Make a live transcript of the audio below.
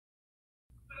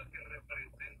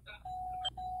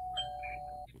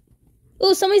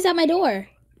Ooh, somebody's at my door.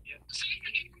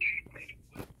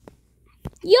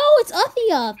 Yo, it's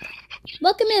Uffy.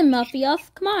 Welcome in, Muffy.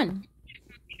 Come on.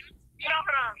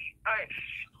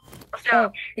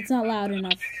 Oh, it's not loud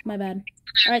enough. My bad.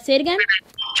 All right, say it again.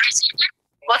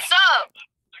 What's up?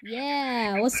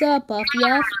 Yeah, what's up,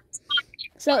 Uffy?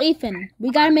 So, Ethan, we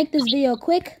gotta make this video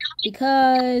quick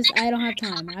because I don't have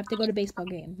time. I have to go to baseball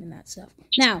game and that stuff.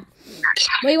 Now,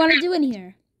 what do you want to do in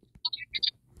here?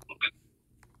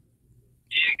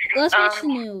 Let's watch the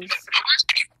news.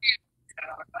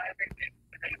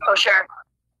 Oh, sure.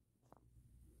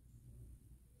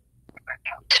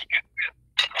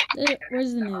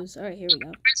 Where's the news? All right, here we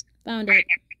go. Found it.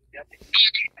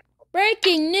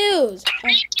 Breaking news!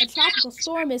 A tropical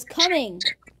storm is coming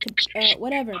to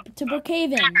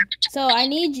Brookhaven. So we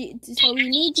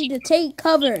need you to take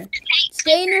cover.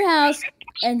 Stay in your house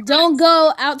and don't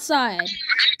go outside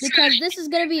because this is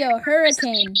gonna be a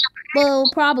hurricane. Well,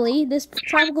 probably this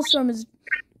tropical storm is.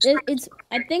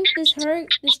 I think this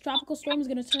tropical storm is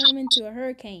gonna turn into a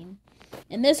hurricane,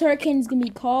 and this hurricane is gonna be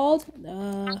called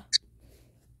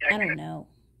I don't know.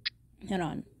 Hold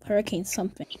on, Hurricane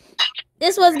something.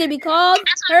 This one's gonna be called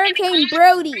Hurricane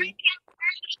Brody.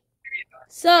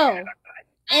 So,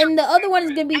 and the other one is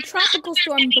gonna be Tropical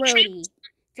Storm Brody.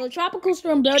 So, Tropical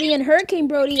Storm Brody and Hurricane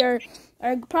Brody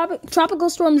Tropical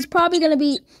Storm is probably gonna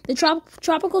be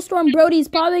Tropical Storm Brody is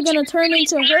probably gonna turn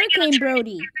into Hurricane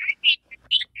Brody.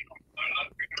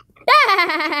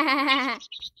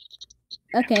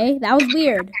 Okay, that was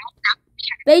weird.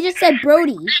 They just said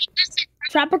Brody.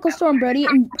 Tropical Storm Brody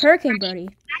and Hurricane Brody.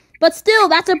 But still,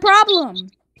 that's a problem.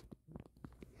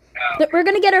 We're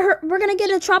gonna get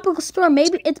a tropical storm.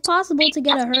 Maybe it's possible to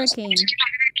get a hurricane.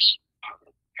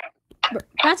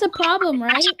 That's a problem,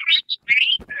 right?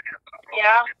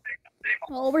 Yeah.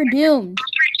 Oh, we're doomed.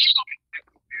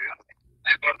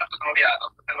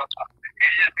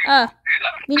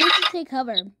 We need to take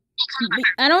cover.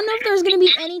 I don't know if there's gonna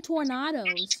be any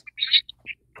tornadoes.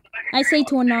 I say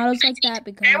tornadoes like that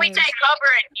because. Can we take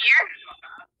cover in here?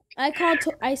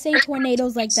 I say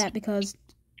tornadoes like that because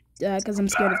I'm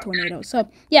scared of tornadoes. So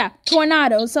yeah,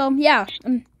 tornadoes. So yeah,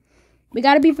 we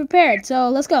gotta be prepared. So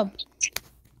let's go.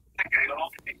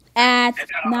 At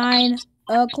 9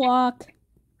 o'clock.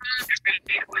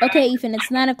 Okay, Ethan,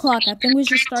 it's 9 o'clock. I think we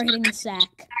should start hitting the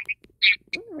sack.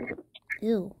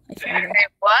 Ew, I farted.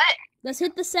 What? Let's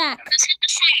hit the sack.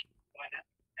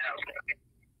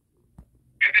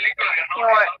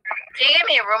 Can you give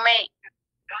me a roommate?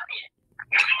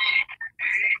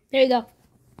 There you go.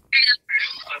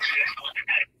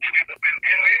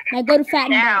 Now go to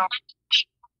fat and bed.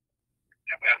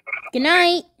 Good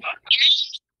night.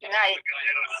 Good night.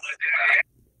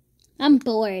 I'm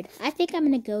bored. I think I'm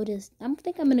gonna go to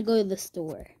the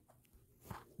store.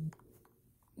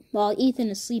 While Ethan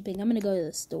is sleeping, I'm gonna go to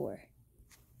the store.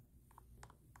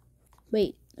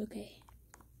 Wait, okay.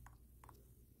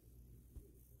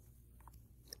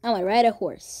 I'm gonna ride a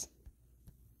horse.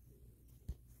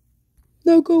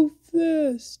 Now go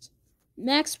fast.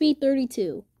 Max speed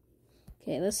 32.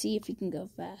 Okay, let's see if you can go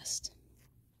fast.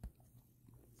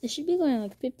 It should be going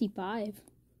like 55.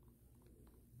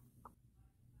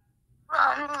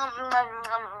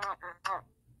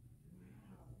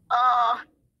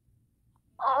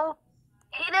 Oh,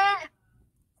 Aiden?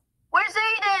 Where's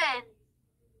Aiden?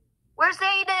 Where's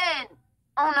Aiden?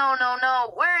 Oh,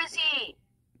 no. Where is he?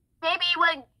 Maybe he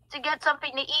went to get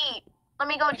something to eat. Let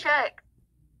me go check.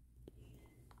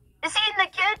 Is he in the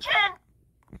kitchen?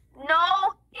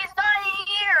 No, he's not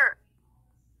here.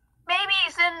 Maybe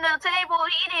he's in the table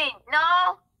eating.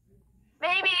 No.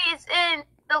 Maybe he's in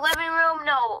the living room.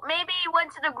 No. Maybe he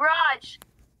went to the garage.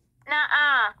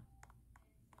 Nuh-uh.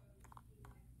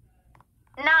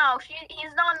 No,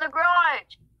 he's not in the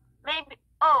garage. Maybe.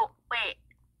 Oh, wait.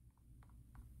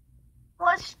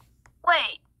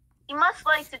 Wait. He must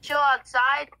like to chill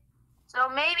outside. So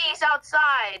maybe he's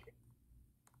outside.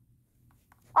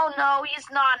 Oh no, he's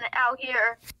not out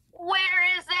here. Where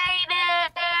is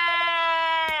Aiden?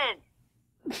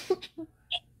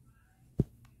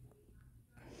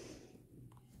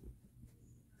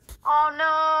 Oh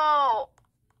no.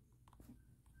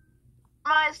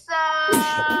 My soul.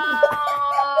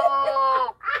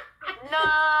 No,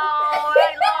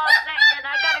 I lost Aiden. I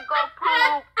gotta go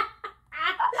poop.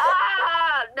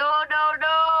 No.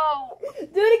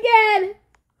 Do it again.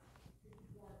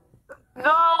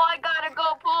 No, I gotta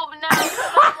go poop now.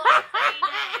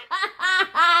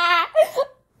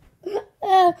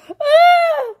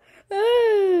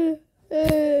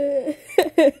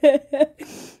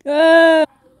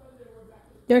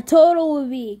 Their total would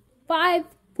be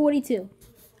 542. All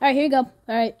right, here you go. All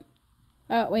right.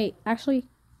 Wait, actually,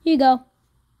 here you go.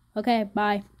 Okay,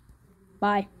 bye.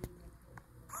 Bye.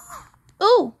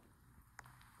 Ooh!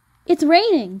 It's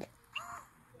raining.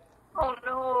 Oh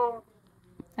no.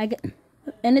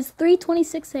 And it's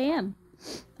 3:26 a.m.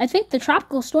 I think the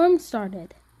tropical storm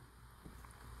started.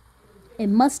 It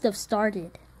must have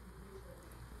started.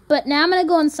 But now I'm gonna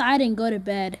go inside and go to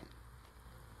bed.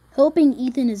 Hoping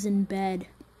Ethan is in bed.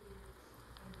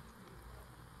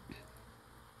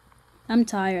 I'm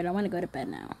tired. I want to go to bed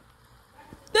now.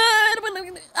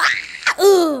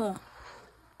 Ugh.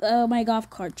 Oh, my golf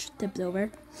cart tipped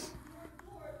over.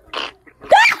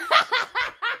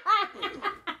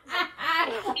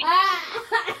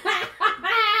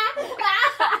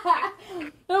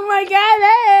 Oh my god,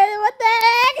 man. What the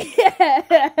heck?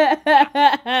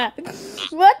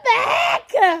 What the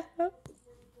heck?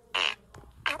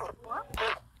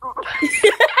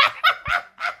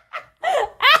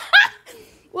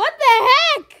 What the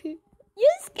heck? You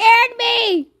scared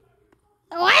me.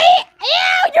 What?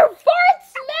 Ew, your fart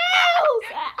smells.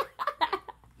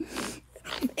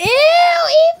 Ew,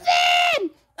 Ethan.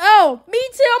 Oh, me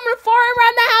too. I'm going to fart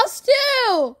around the house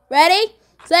too. Ready,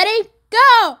 steady,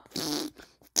 go.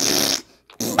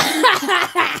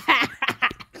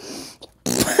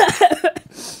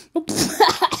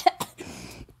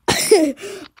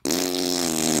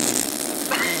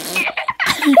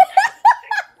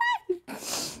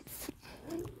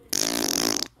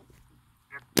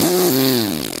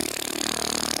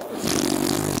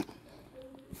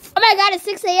 Oh my god, it's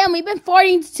 6 a.m. We've been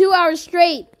farting 2 hours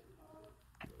straight.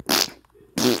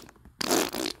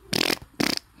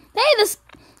 Hey, the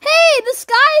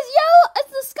sky is yellow.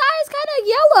 The sky is kind of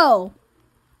yellow.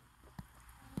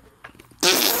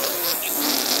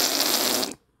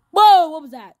 Whoa, what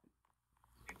was that?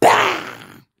 Bah!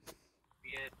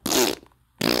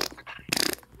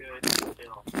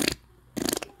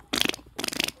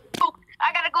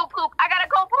 I gotta go poop.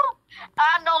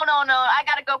 No. I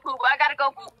gotta go poop.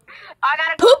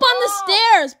 Poop on the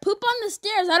stairs. Poop on the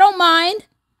stairs. I don't mind.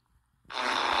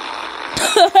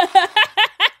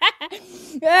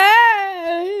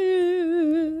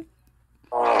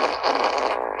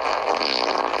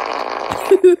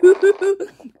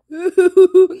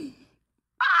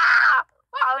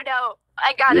 Oh no.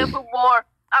 I gotta poop more.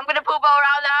 I'm gonna poop all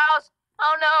around the house.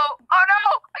 Oh no. I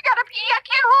gotta pee. I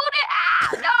can't hold it.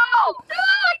 No.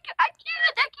 I can't.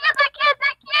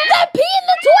 Then pee in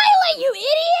the toilet, you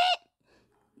idiot.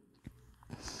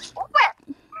 Where?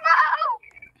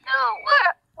 No.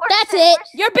 Where's That's it.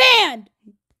 You're banned.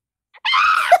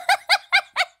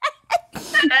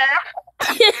 No.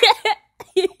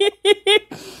 Why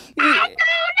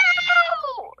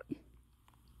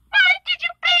did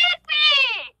you ban me?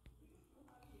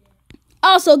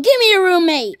 Also, give me a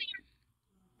roommate.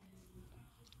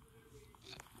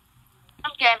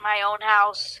 I'm getting my own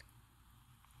house.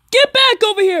 Get back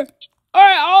over here. All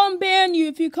right, I'll unban you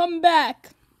if you come back.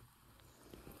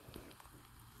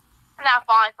 I'm not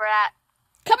falling for that.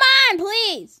 Come on,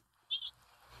 please.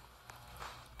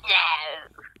 No.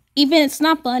 Even it's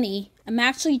not funny. I'm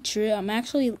actually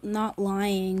not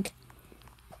lying.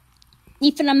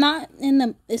 Ethan, I'm not in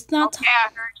the. It's not. Okay, I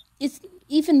heard you. It's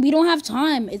Ethan. We don't have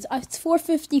time. It's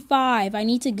 4:55. I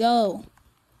need to go.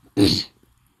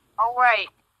 All right.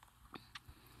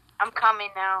 I'm coming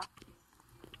now.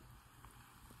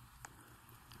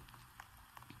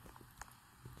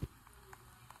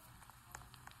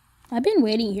 I've been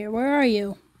waiting here. Where are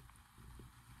you?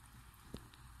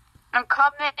 I'm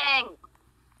coming.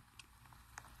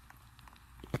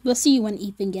 We'll see you when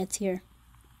Ethan gets here.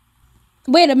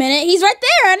 Wait a minute. He's right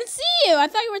there. I didn't see you. I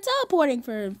thought you were teleporting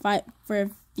for a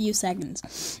few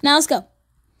seconds. Now let's go.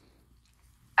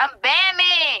 I'm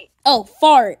Bammy. Oh,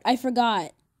 fart. I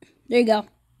forgot. There you go.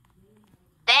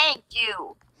 Thank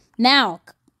you. Now,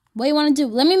 what do you want to do?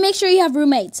 Let me make sure you have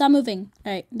roommate. Stop moving.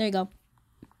 All right, there you go.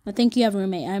 I think you have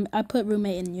roommate. I put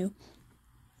roommate in you.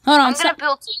 Hold on. I'm gonna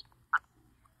build.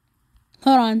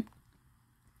 Hold on.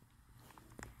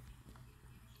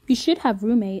 You should have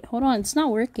roommate. Hold on. It's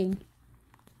not working.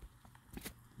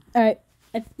 All right.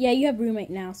 Yeah, you have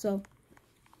roommate now. So,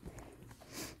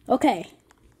 okay.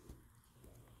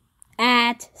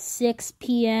 At 6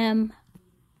 p.m.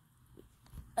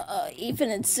 Even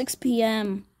at 6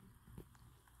 p.m.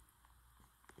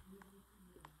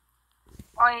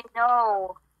 I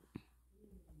know.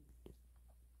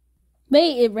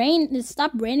 Wait, it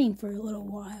stopped raining for a little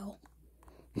while.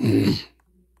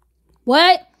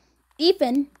 What?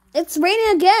 Ethan, it's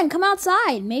raining again. Come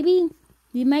outside. Maybe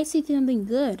you might see something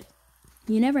good.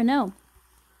 You never know.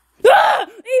 Ah!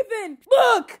 Ethan,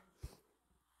 look!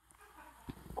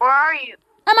 Where are you?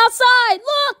 I'm outside.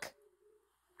 Look!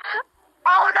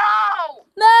 Oh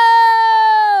no!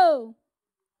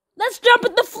 Let's jump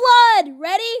at the flood.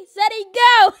 Ready, steady,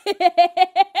 go.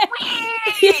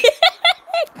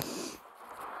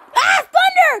 Ah,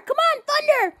 thunder! Come on,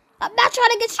 thunder! I'm not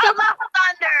trying to get struck. I love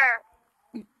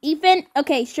thunder. Ethan,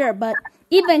 okay, sure, but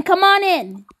Ethan, come on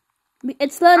in.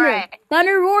 It's thunder. Right.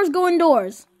 Thunder roars, go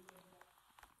indoors.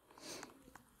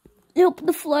 Hope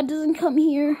the flood doesn't come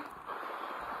here.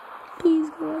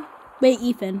 Please go. Wait,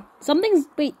 Ethan. Something's...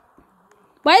 Wait.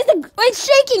 Why is the... Wait,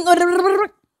 shaking!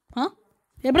 Huh?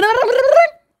 Okay,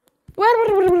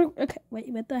 wait,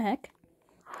 what the heck?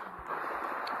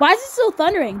 Why is it still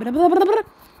thundering?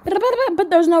 But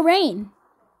there's no rain.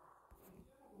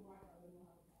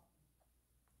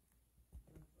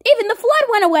 Even the flood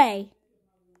went away.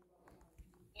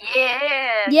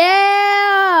 Yeah.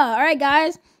 Yeah. All right,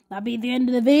 guys. That'll be the end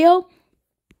of the video.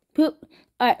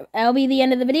 Alright, that'll be the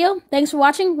end of the video. Thanks for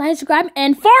watching. Like, subscribe,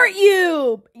 and fart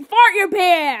you! Fart your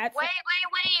pants! Wait.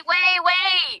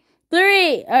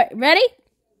 3. Alright, ready?